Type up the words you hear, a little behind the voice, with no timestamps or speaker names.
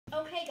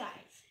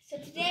So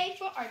today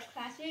for art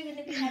class, we're going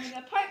to be having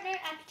a partner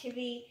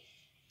activity,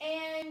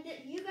 and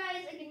you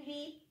guys are going to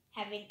be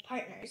having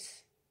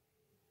partners.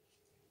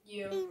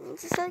 She's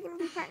still going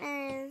to be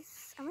partners.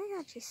 Oh my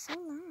god, she's so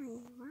lonely.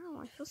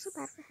 Wow, I feel so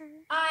bad for her.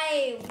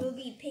 I will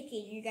be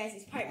picking you guys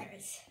as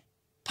partners.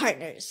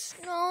 Partners.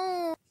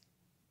 No.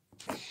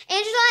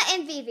 Angela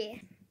and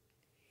Vivi.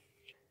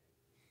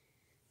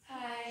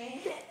 Hi.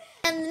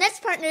 And the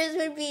next partners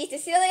would be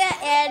Cecilia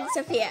and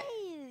Sophia.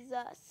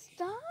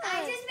 Stop.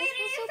 I just made I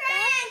feel a so friend.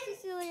 bad for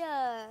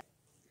Cecilia.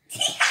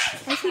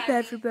 I feel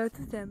bad for both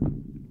of them.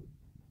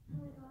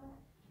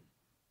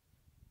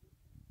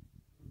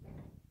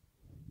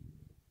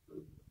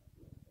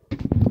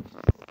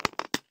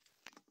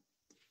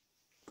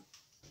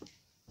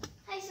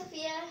 Hi,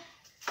 Sophia.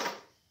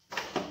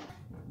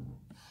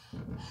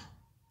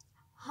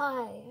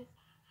 Hi.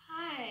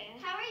 Hi.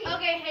 How are you?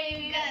 Okay,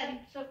 hey, Good.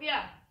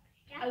 Sophia.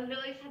 Yeah? I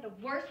literally just had the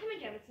worst time in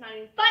gym. It's not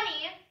even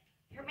funny.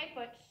 Hurt my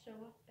foot so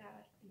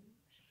bad.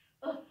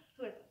 Oh,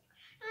 who is this?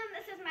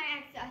 This is my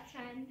ex-best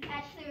friend.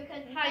 Actually, we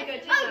couldn't. Hi,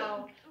 good to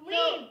know.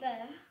 Leave.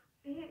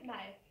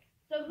 Bye.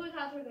 So whose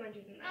house are we going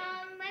to tonight?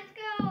 Let's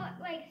go,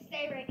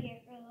 stay right here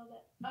for a little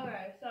bit.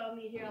 Okay, so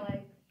meet here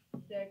like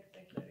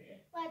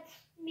 6:30. Let's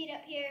meet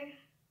up here.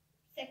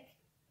 6.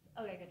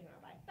 Okay, good to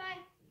know. Bye.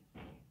 Bye.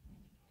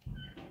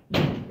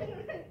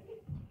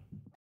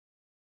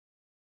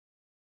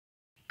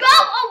 Go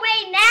away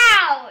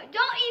now!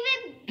 Don't even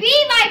be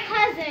my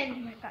cousin!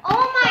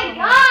 Oh my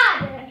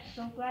god! I'm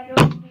so glad I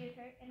don't meet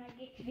her and I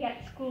get to be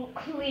at school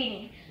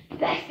cleaning.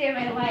 Best day of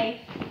my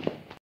life.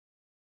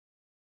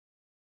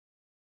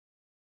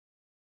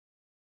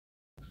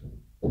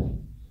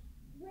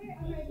 Where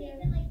are you?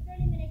 In like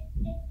 30 minutes.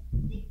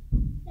 It's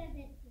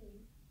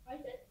 6:17. I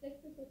said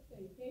 6 to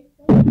 6:30. Okay,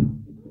 slow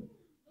down.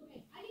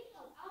 Okay, I need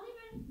help. I don't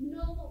even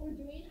know what we're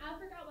doing. I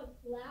forgot what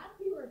class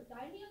we were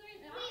assigned the other day,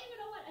 and I don't even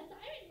know what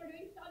assignment we're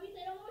doing. So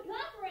obviously, I don't know what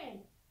class we're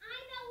in. I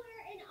know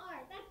we're in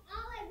art. That's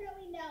all I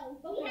really know.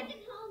 Okay. You have to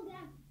calm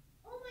down.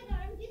 Oh my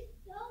god, I'm just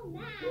so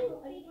mad.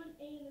 I need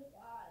 1A in this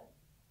class.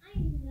 I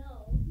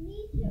know.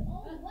 Me too.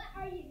 Oh, what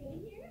are you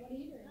doing here? What are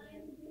you doing?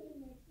 I'm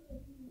doing my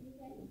quiz. You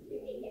guys are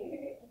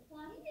here. A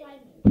class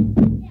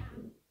assignment. Yeah.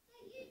 So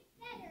you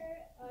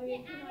better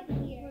You're get out not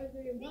of here. supposed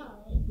to do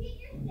well. Get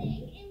your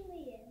thing and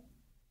leave.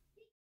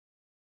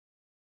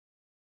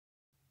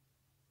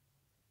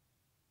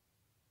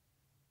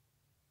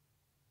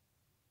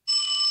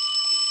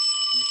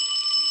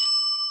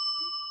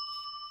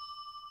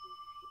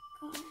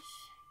 Gosh.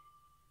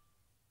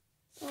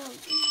 Oh.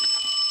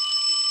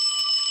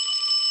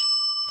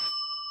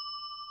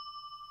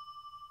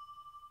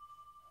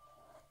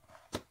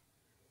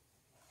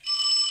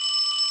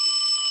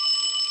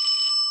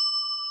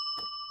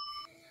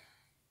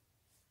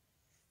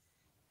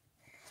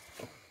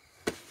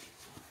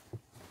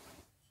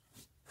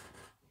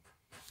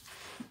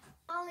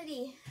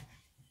 Quality.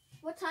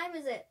 What time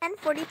is it?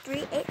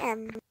 10:43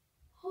 a.m.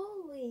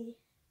 Holy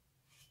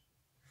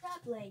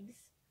crab legs.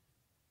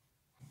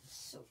 It's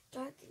so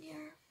dark in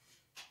here.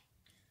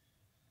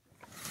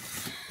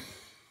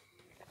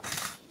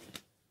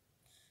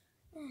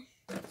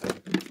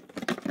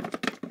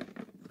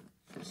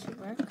 Should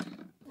work.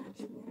 That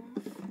should be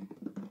enough.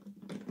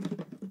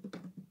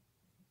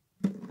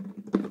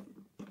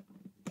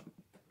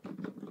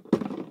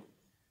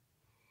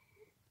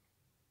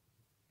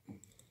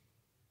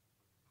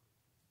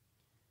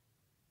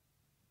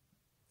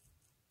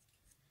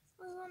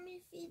 Oh, you want me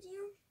to feed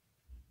you?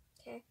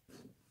 Okay.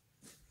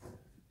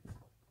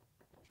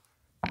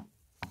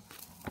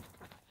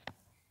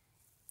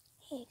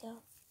 Here you go.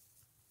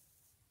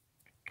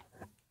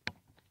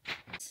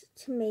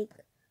 To make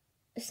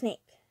a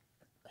snake.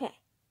 Okay.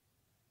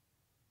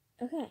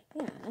 Okay,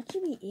 yeah, that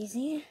should be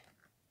easy.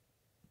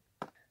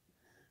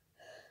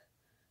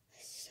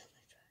 So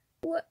much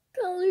fun. What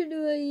color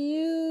do I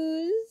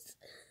use?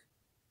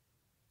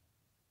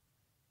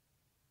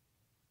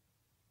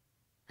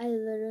 I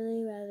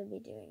literally rather be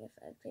doing a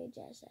 5-page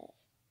essay.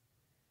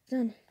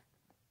 Done.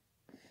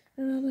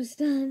 I'm almost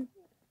done.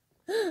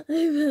 I'm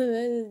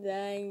almost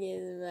done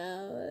his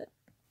mouth.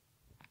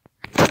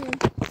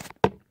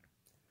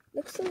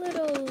 Looks a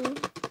little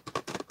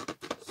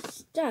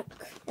stuck.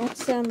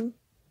 That's not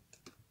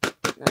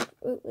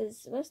what was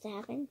supposed to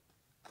happen.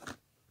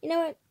 You know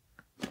what?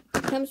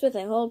 It comes with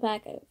a whole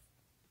pack of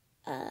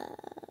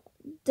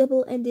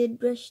double-ended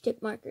brush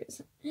tip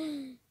markers.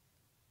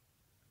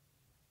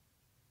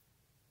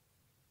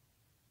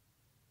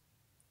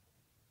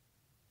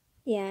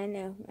 Yeah, I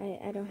know.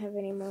 I don't have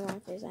any more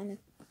markers. I know.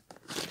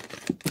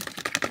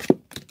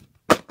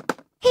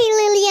 Hey,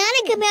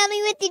 Liliana, come help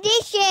me with the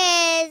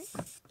dishes.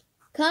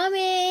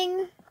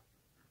 Coming.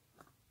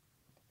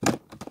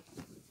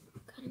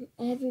 God,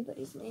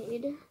 everybody's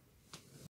made.